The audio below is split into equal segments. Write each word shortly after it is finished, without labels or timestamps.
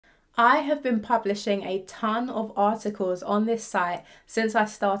I have been publishing a ton of articles on this site since I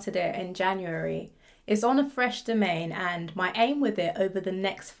started it in January. It's on a fresh domain, and my aim with it over the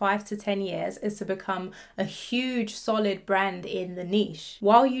next 5 to 10 years is to become a huge solid brand in the niche.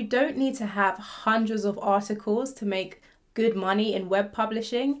 While you don't need to have hundreds of articles to make good money in web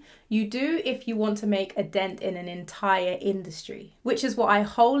publishing, you do if you want to make a dent in an entire industry, which is what I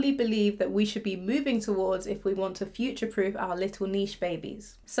wholly believe that we should be moving towards if we want to future-proof our little niche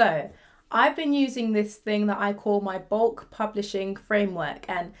babies. So I've been using this thing that I call my bulk publishing framework,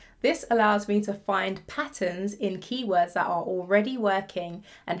 and this allows me to find patterns in keywords that are already working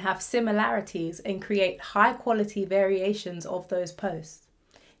and have similarities and create high quality variations of those posts.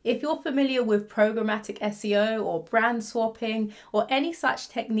 If you're familiar with programmatic SEO or brand swapping or any such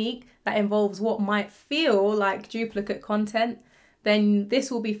technique that involves what might feel like duplicate content, then this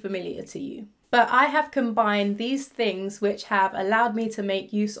will be familiar to you. But I have combined these things which have allowed me to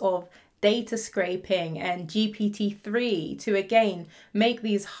make use of data scraping and GPT-3 to again make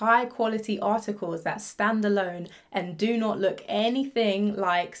these high quality articles that stand alone and do not look anything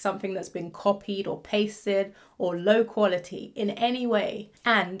like something that's been copied or pasted or low quality in any way.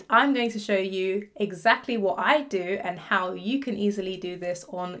 And I'm going to show you exactly what I do and how you can easily do this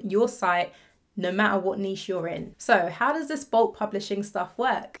on your site no matter what niche you're in. So how does this bulk publishing stuff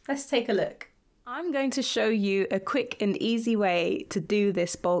work? Let's take a look. I'm going to show you a quick and easy way to do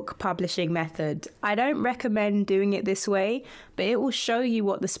this bulk publishing method. I don't recommend doing it this way, but it will show you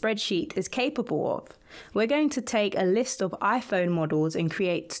what the spreadsheet is capable of. We're going to take a list of iPhone models and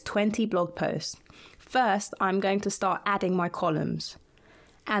create 20 blog posts. First, I'm going to start adding my columns.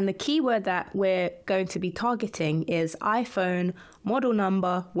 And the keyword that we're going to be targeting is iPhone model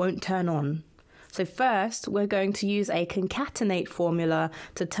number won't turn on. So first, we're going to use a concatenate formula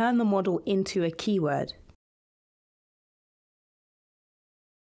to turn the model into a keyword.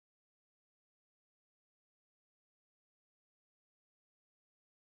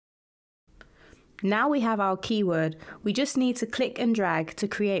 Now we have our keyword, we just need to click and drag to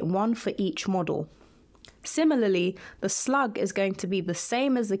create one for each model. Similarly, the slug is going to be the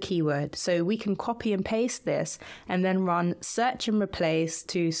same as the keyword, so we can copy and paste this and then run search and replace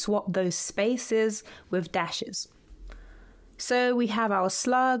to swap those spaces with dashes. So we have our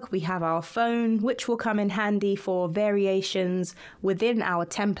slug, we have our phone, which will come in handy for variations within our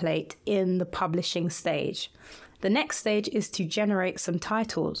template in the publishing stage. The next stage is to generate some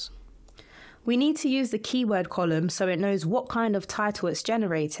titles. We need to use the keyword column so it knows what kind of title it's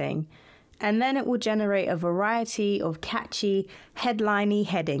generating. And then it will generate a variety of catchy, headliney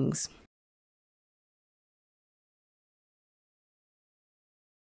headings.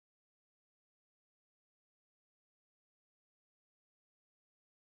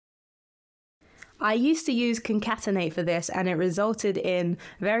 I used to use concatenate for this, and it resulted in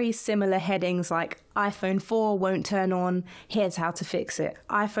very similar headings like iPhone 4 won't turn on, here's how to fix it.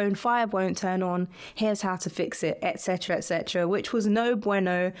 iPhone 5 won't turn on, here's how to fix it, etc., which was no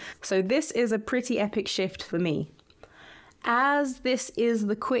bueno. So this is a pretty epic shift for me. As this is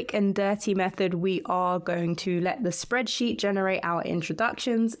the quick and dirty method, we are going to let the spreadsheet generate our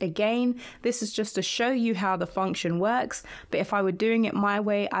introductions. Again, this is just to show you how the function works, but if I were doing it my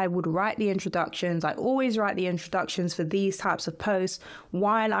way, I would write the introductions. I always write the introductions for these types of posts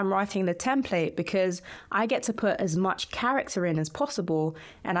while I'm writing the template, because I get to put as much character in as possible,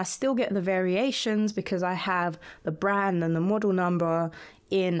 and I still get the variations because I have the brand and the model number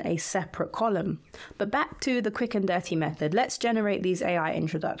in a separate column. But back to the quick and dirty method. Let's generate these AI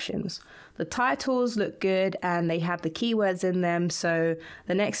introductions. The titles look good and they have the keywords in them, so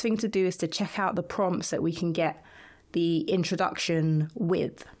the next thing to do is to check out the prompts that we can get the introduction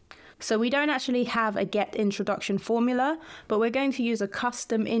with. So we don't actually have a get introduction formula, but we're going to use a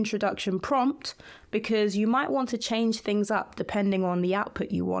custom introduction prompt because you might want to change things up depending on the output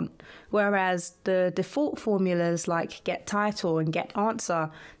you want. Whereas the default formulas like get title and get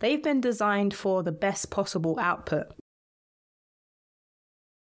answer, they've been designed for the best possible output.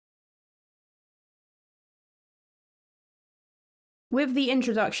 With the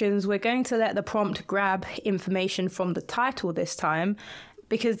introductions, we're going to let the prompt grab information from the title this time,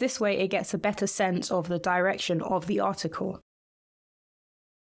 because this way it gets a better sense of the direction of the article.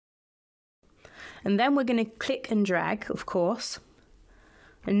 And then we're going to click and drag, of course.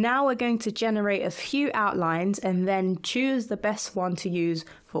 And now we're going to generate a few outlines and then choose the best one to use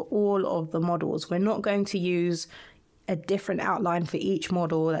for all of the models. We're not going to use a different outline for each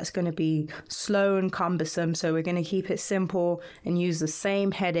model. That's going to be slow and cumbersome, so we're going to keep it simple and use the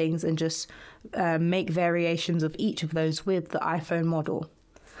same headings and just make variations of each of those with the iPhone model.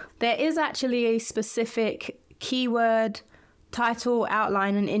 There is actually a specific keyword title,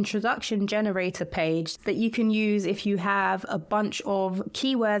 outline, and introduction generator page that you can use if you have a bunch of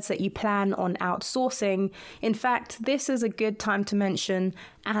keywords that you plan on outsourcing. In fact, this is a good time to mention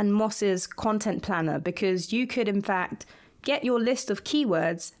Ann Moss's content planner, because you could in fact get your list of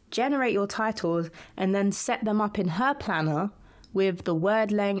keywords, generate your titles, and then set them up in her planner with the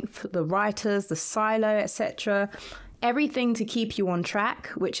word length, the writers, the silo, etc. Everything to keep you on track,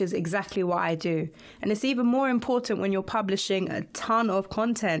 which is exactly what I do. And it's even more important when you're publishing a ton of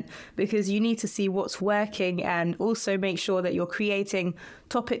content, because you need to see what's working and also make sure that you're creating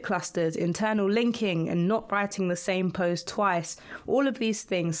topic clusters, internal linking, and not writing the same post twice, all of these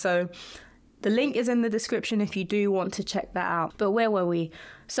things. So the link is in the description if you do want to check that out. But where were we?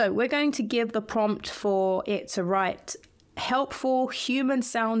 So we're going to give the prompt for it to write helpful, human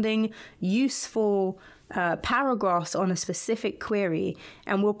sounding, useful paragraphs on a specific query,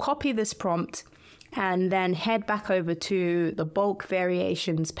 and we'll copy this prompt and then head back over to the bulk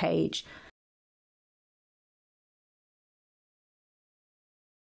variations page.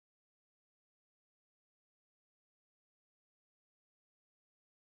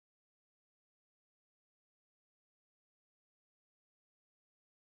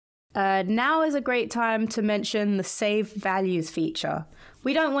 Now is a great time to mention the save values feature.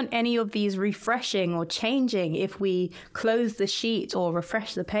 We don't want any of these refreshing or changing if we close the sheet or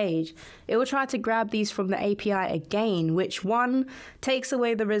refresh the page. It will try to grab these from the API again, which one, takes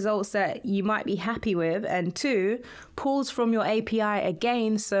away the results that you might be happy with, and two, pulls from your API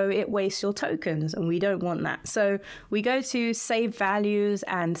again, so it wastes your tokens, and we don't want that. So we go to save values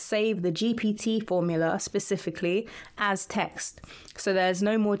and save the GPT formula specifically as text. So there's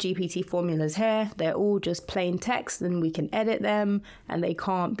no more GPT formulas here. They're all just plain text, and we can edit them, and they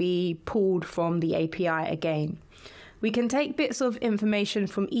can't be pulled from the API again. We can take bits of information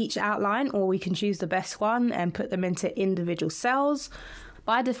from each outline, or we can choose the best one and put them into individual cells.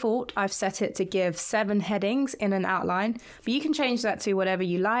 By default, I've set it to give 7 headings in an outline, but you can change that to whatever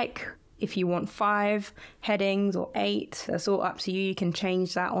you like. If you want 5 headings or 8, that's all up to you. You can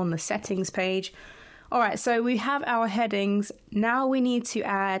change that on the settings page. All right, so we have our headings. Now we need to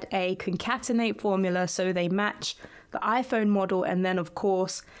add a concatenate formula so they match the iPhone model, and then of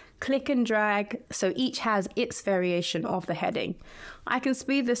course click and drag so each has its variation of the heading. I can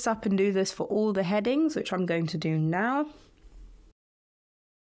speed this up and do this for all the headings, which I'm going to do now.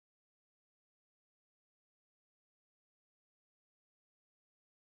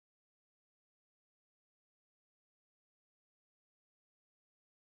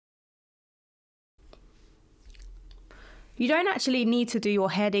 You don't actually need to do your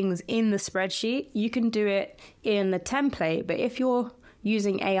headings in the spreadsheet. You can do it in the template, but if you're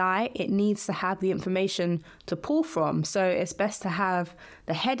using AI, it needs to have the information to pull from. So it's best to have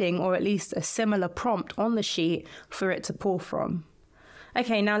the heading or at least a similar prompt on the sheet for it to pull from.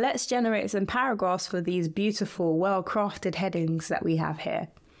 Okay, now let's generate some paragraphs for these beautiful, well-crafted headings that we have here.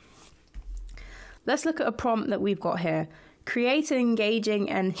 Let's look at a prompt that we've got here. Create an engaging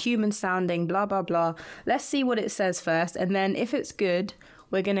and human sounding blah blah blah. Let's see what it says first, and then if it's good,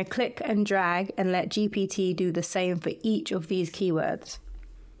 we're going to click and drag and let GPT do the same for each of these keywords.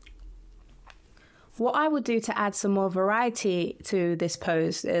 What I would do to add some more variety to this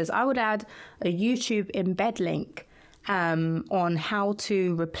post is I would add a YouTube embed link on how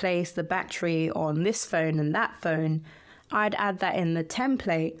to replace the battery on this phone and that phone. I'd add that in the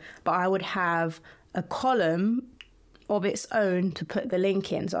template, but I would have a column of its own to put the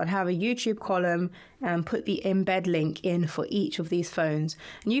link in. So I'd have a YouTube column and put the embed link in for each of these phones.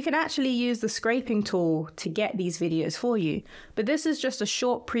 And you can actually use the scraping tool to get these videos for you. But this is just a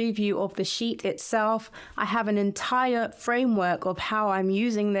short preview of the sheet itself. I have an entire framework of how I'm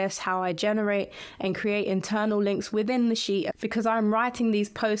using this, how I generate and create internal links within the sheet, because I'm writing these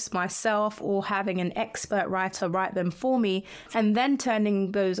posts myself or having an expert writer write them for me, and then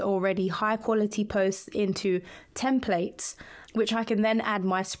turning those already high quality posts into templates, which I can then add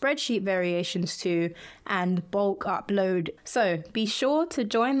my spreadsheet variations to and bulk upload. So be sure to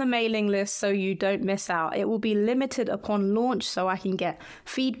join the mailing list so you don't miss out. It will be limited upon launch so I can get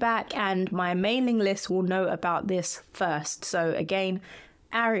feedback, and my mailing list will know about this first. So again,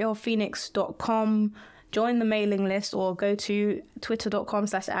 ariellephoenix.com, join the mailing list, or go to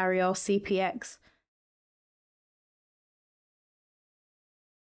twitter.com/ariellephoenix.